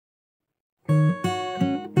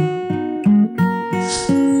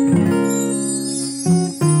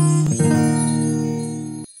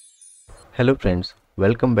Hello friends,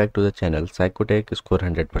 welcome back to the channel PsychoTech Score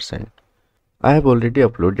 100%. I have already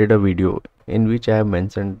uploaded a video in which I have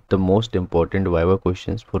mentioned the most important Viva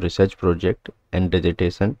questions for research project and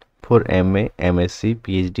dissertation for MA, MSc,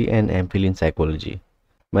 PhD and MPhil in psychology.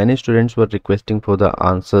 Many students were requesting for the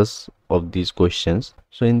answers of these questions.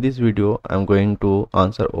 So in this video, I am going to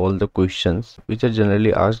answer all the questions which are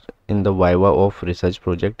generally asked in the Viva of research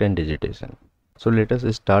project and dissertation. So let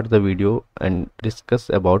us start the video and discuss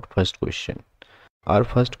about first question. Our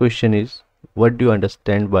first question is, what do you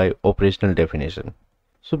understand by operational definition?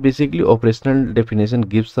 So basically operational definition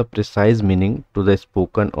gives a precise meaning to the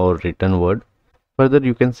spoken or written word. Further,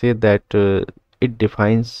 you can say that it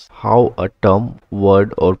defines how a term,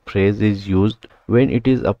 word or phrase is used when it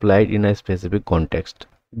is applied in a specific context.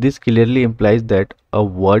 This clearly implies that a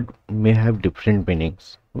word may have different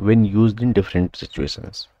meanings when used in different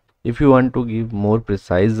situations. If you want to give more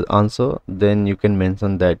precise answer, then you can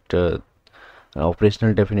mention that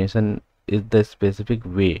operational definition is the specific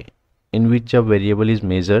way in which a variable is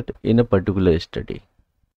measured in a particular study.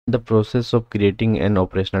 The process of creating an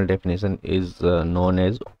operational definition is known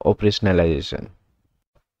as operationalization.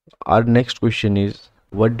 Our next question is,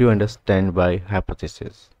 what do you understand by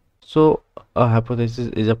hypothesis? So a hypothesis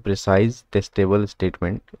is a precise testable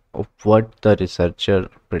statement of what the researcher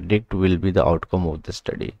predict will be the outcome of the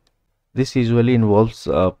study. This usually involves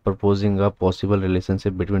proposing a possible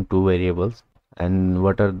relationship between two variables. And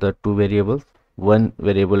what are the two variables? One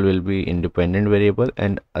variable will be independent variable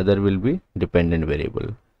and other will be dependent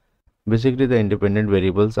variable. Basically, the independent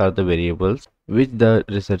variables are the variables which the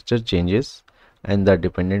researcher changes, and the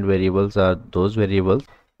dependent variables are those variables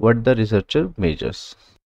what the researcher measures.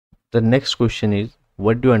 The next question is,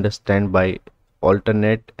 what do you understand by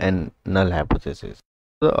alternate and null hypothesis?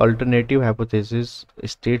 The alternative hypothesis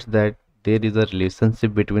states that there is a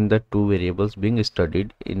relationship between the two variables being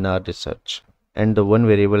studied in our research, and the one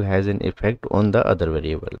variable has an effect on the other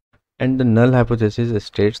variable. And the null hypothesis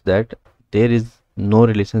states that there is no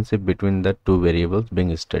relationship between the two variables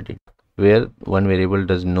being studied, where one variable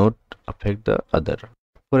does not affect the other.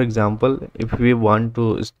 For example, if we want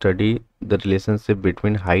to study the relationship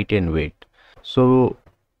between height and weight, so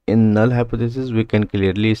in null hypothesis we can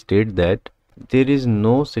clearly state that there is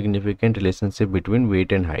no significant relationship between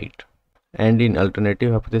weight and height. And in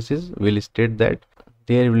alternative hypothesis we'll state that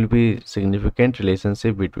there will be significant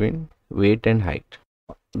relationship between weight and height.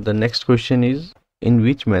 The next question is, in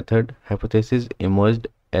which method hypothesis emerged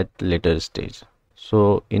at later stage?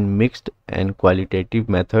 So in mixed and qualitative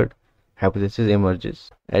method, hypothesis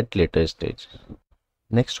emerges at later stage.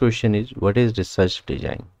 Next question is, what is research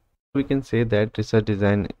design? We can say that research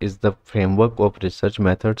design is the framework of research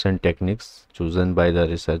methods and techniques chosen by the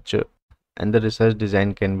researcher, and the research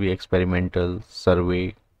design can be experimental,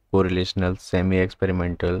 survey, correlational,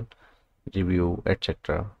 semi-experimental, review,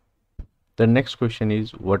 etc. The next question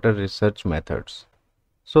is, what are research methods?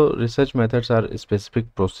 So research methods are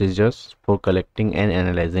specific procedures for collecting and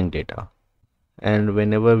analyzing data. And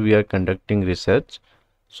whenever we are conducting research,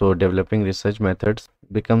 so developing research methods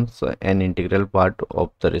becomes an integral part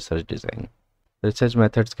of the research design. Research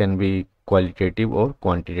methods can be qualitative or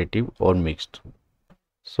quantitative or mixed.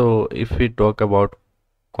 So if we talk about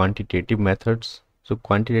quantitative methods, so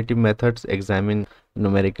quantitative methods examine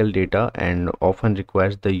numerical data and often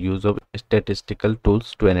requires the use of statistical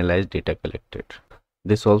tools to analyze data collected.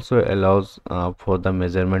 This also allows for the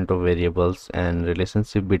measurement of variables, and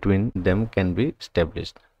relationship between them can be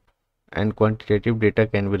established. And quantitative data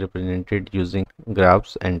can be represented using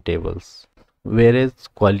graphs and tables, whereas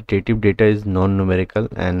qualitative data is non-numerical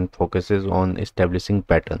and focuses on establishing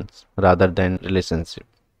patterns rather than relationship.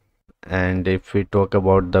 And if we talk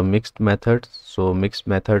about the mixed methods, so mixed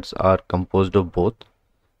methods are composed of both,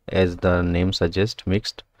 as the name suggests,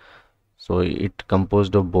 mixed. So it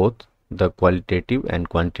composed of both the qualitative and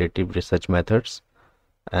quantitative research methods,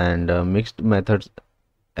 and mixed methods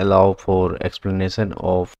allow for explanation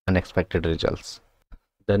of unexpected results.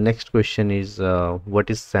 The next question is, what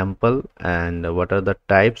is sample and what are the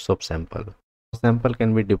types of sample? Sample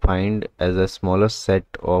can be defined as a smaller set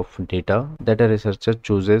of data that a researcher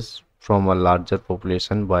chooses from a larger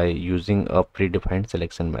population by using a predefined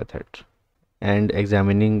selection method. And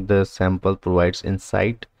examining the sample provides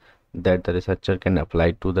insight that the researcher can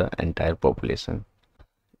apply to the entire population.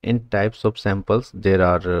 In types of samples, there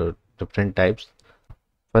are different types.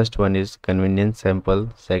 First one is convenience sample,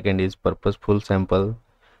 second is purposeful sample,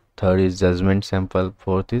 third is judgment sample,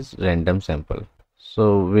 fourth is random sample.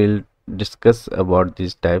 So we'll discuss about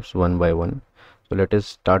these types one by one. So let us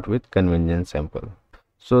start with convenience sample.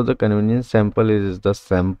 So the convenience sample is the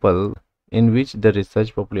sample in which the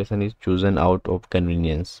research population is chosen out of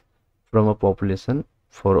convenience from a population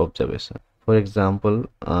for observation. For example,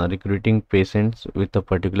 recruiting patients with a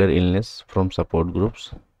particular illness from support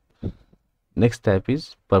groups. Next type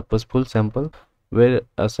is purposeful sample, where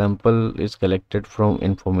a sample is collected from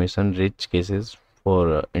information-rich cases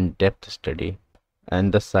for in-depth study,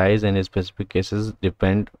 and the size and specific cases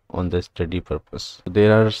depend on the study purpose.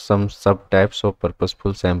 There are some subtypes of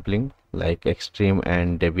purposeful sampling like extreme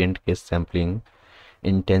and deviant case sampling,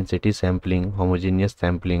 intensity sampling, homogeneous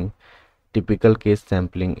sampling, typical case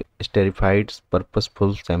sampling, stratified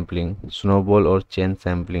purposeful sampling, snowball or chain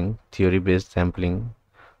sampling, theory-based sampling,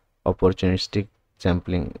 opportunistic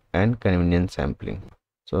sampling, and convenience sampling.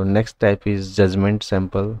 So next type is judgment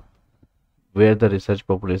sample, where the research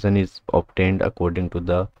population is obtained according to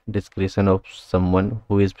the discretion of someone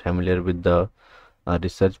who is familiar with the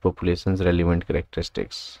research population's relevant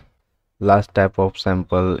characteristics. Last type of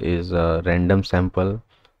sample is a random sample,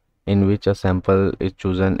 in which a sample is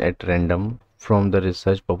chosen at random from the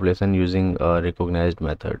research population using a recognized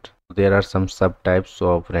method. There are some subtypes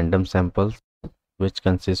of random samples, which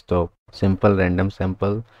consist of simple random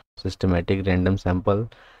sample, systematic random sample,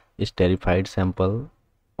 stratified sample,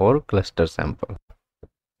 or cluster sample.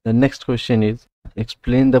 The next question is,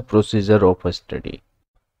 explain the procedure of a study.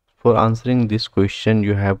 For answering this question,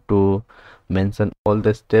 you have to mention all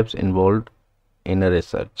the steps involved in a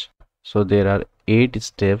research. So there are 8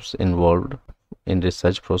 steps involved in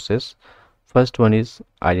research process. First one is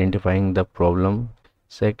identifying the problem.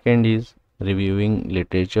 Second is reviewing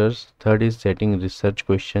literatures. Third is setting research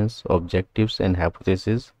questions, objectives, and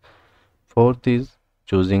hypotheses. Fourth is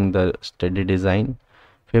choosing the study design.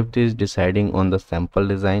 Fifth is deciding on the sample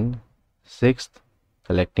design. Sixth,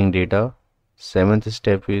 collecting data. Seventh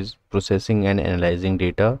step is processing and analyzing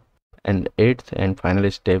data. And eighth and final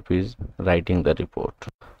step is writing the report.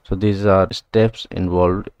 So these are steps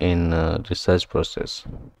involved in research process.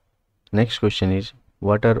 Next question is,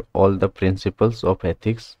 what are all the principles of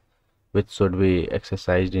ethics which should be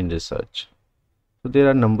exercised in research? So there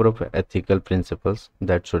are a number of ethical principles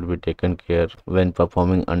that should be taken care when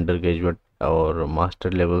performing undergraduate or master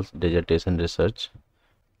levels dissertation research,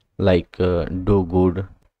 like do good,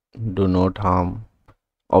 do not harm,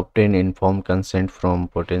 obtain informed consent from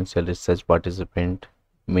potential research participant,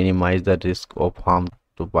 minimize the risk of harm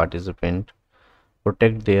to participant,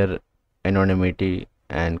 protect their anonymity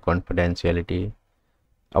and confidentiality,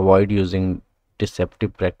 avoid using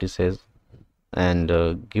deceptive practices, and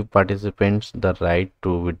give participants the right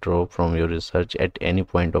to withdraw from your research at any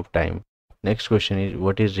point of time. Next question is,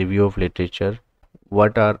 what is review of literature?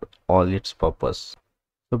 What are all its purpose?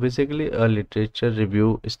 So basically, a literature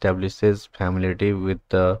review establishes familiarity with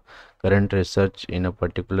the current research in a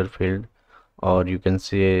particular field, or you can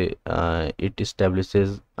say it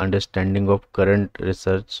establishes understanding of current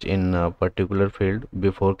research in a particular field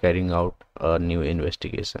before carrying out a new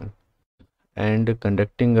investigation. And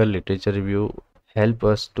conducting a literature review help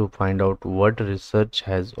us to find out what research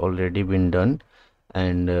has already been done,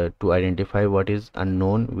 and to identify what is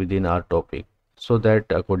unknown within our topic, so that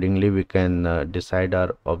accordingly we can decide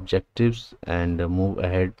our objectives and move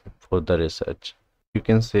ahead for the research. You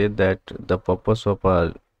can say that the purpose of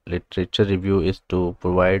a literature review is to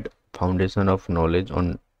provide foundation of knowledge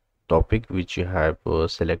on topic which you have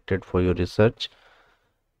selected for your research,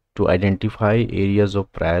 to identify areas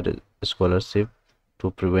of prior scholarship, to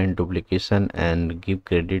prevent duplication and give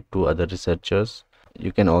credit to other researchers.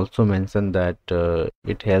 You can also mention that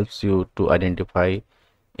it helps you to identify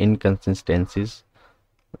inconsistencies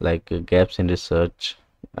like gaps in research,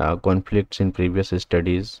 conflicts in previous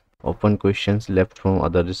studies, open questions left from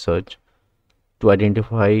other research, to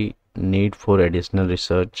identify need for additional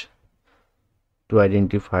research, to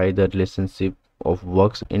identify the relationship of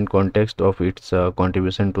works in context of its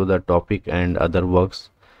contribution to the topic and other works,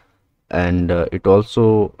 and it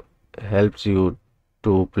also helps you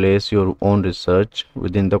to place your own research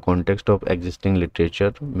within the context of existing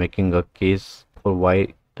literature, making a case for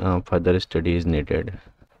why further study is needed.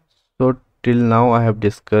 So till now I have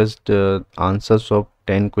discussed answers of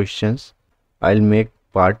 10 questions. I'll make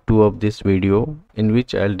part 2 of this video in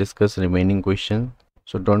which I'll discuss remaining questions.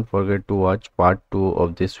 So don't forget to watch part 2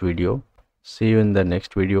 of this video. See you in the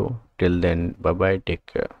next video. Till then, bye bye, take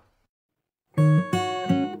care.